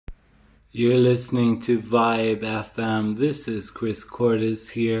You're listening to Vibe FM. This is Kourtis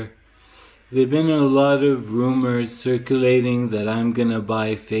here. There have been a lot of rumors circulating that I'm going to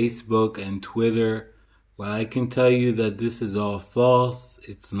buy Facebook and Twitter. Well, I can tell you that this is all false.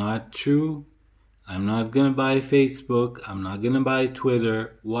 It's not true. I'm not going to buy Facebook. I'm not going to buy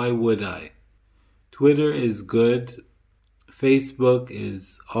Twitter. Why would I? Twitter is good. Facebook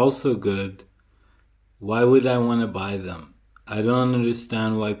is also good. Why would I want to buy them? I don't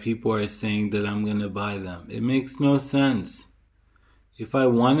understand why people are saying that I'm going to buy them. It makes no sense. If I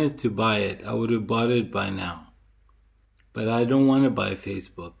wanted to buy it, I would have bought it by now. But I don't want to buy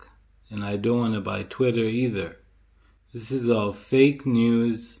Facebook. And I don't want to buy Twitter either. This is all fake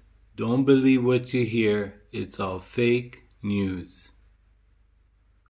news. Don't believe what you hear. It's all fake news.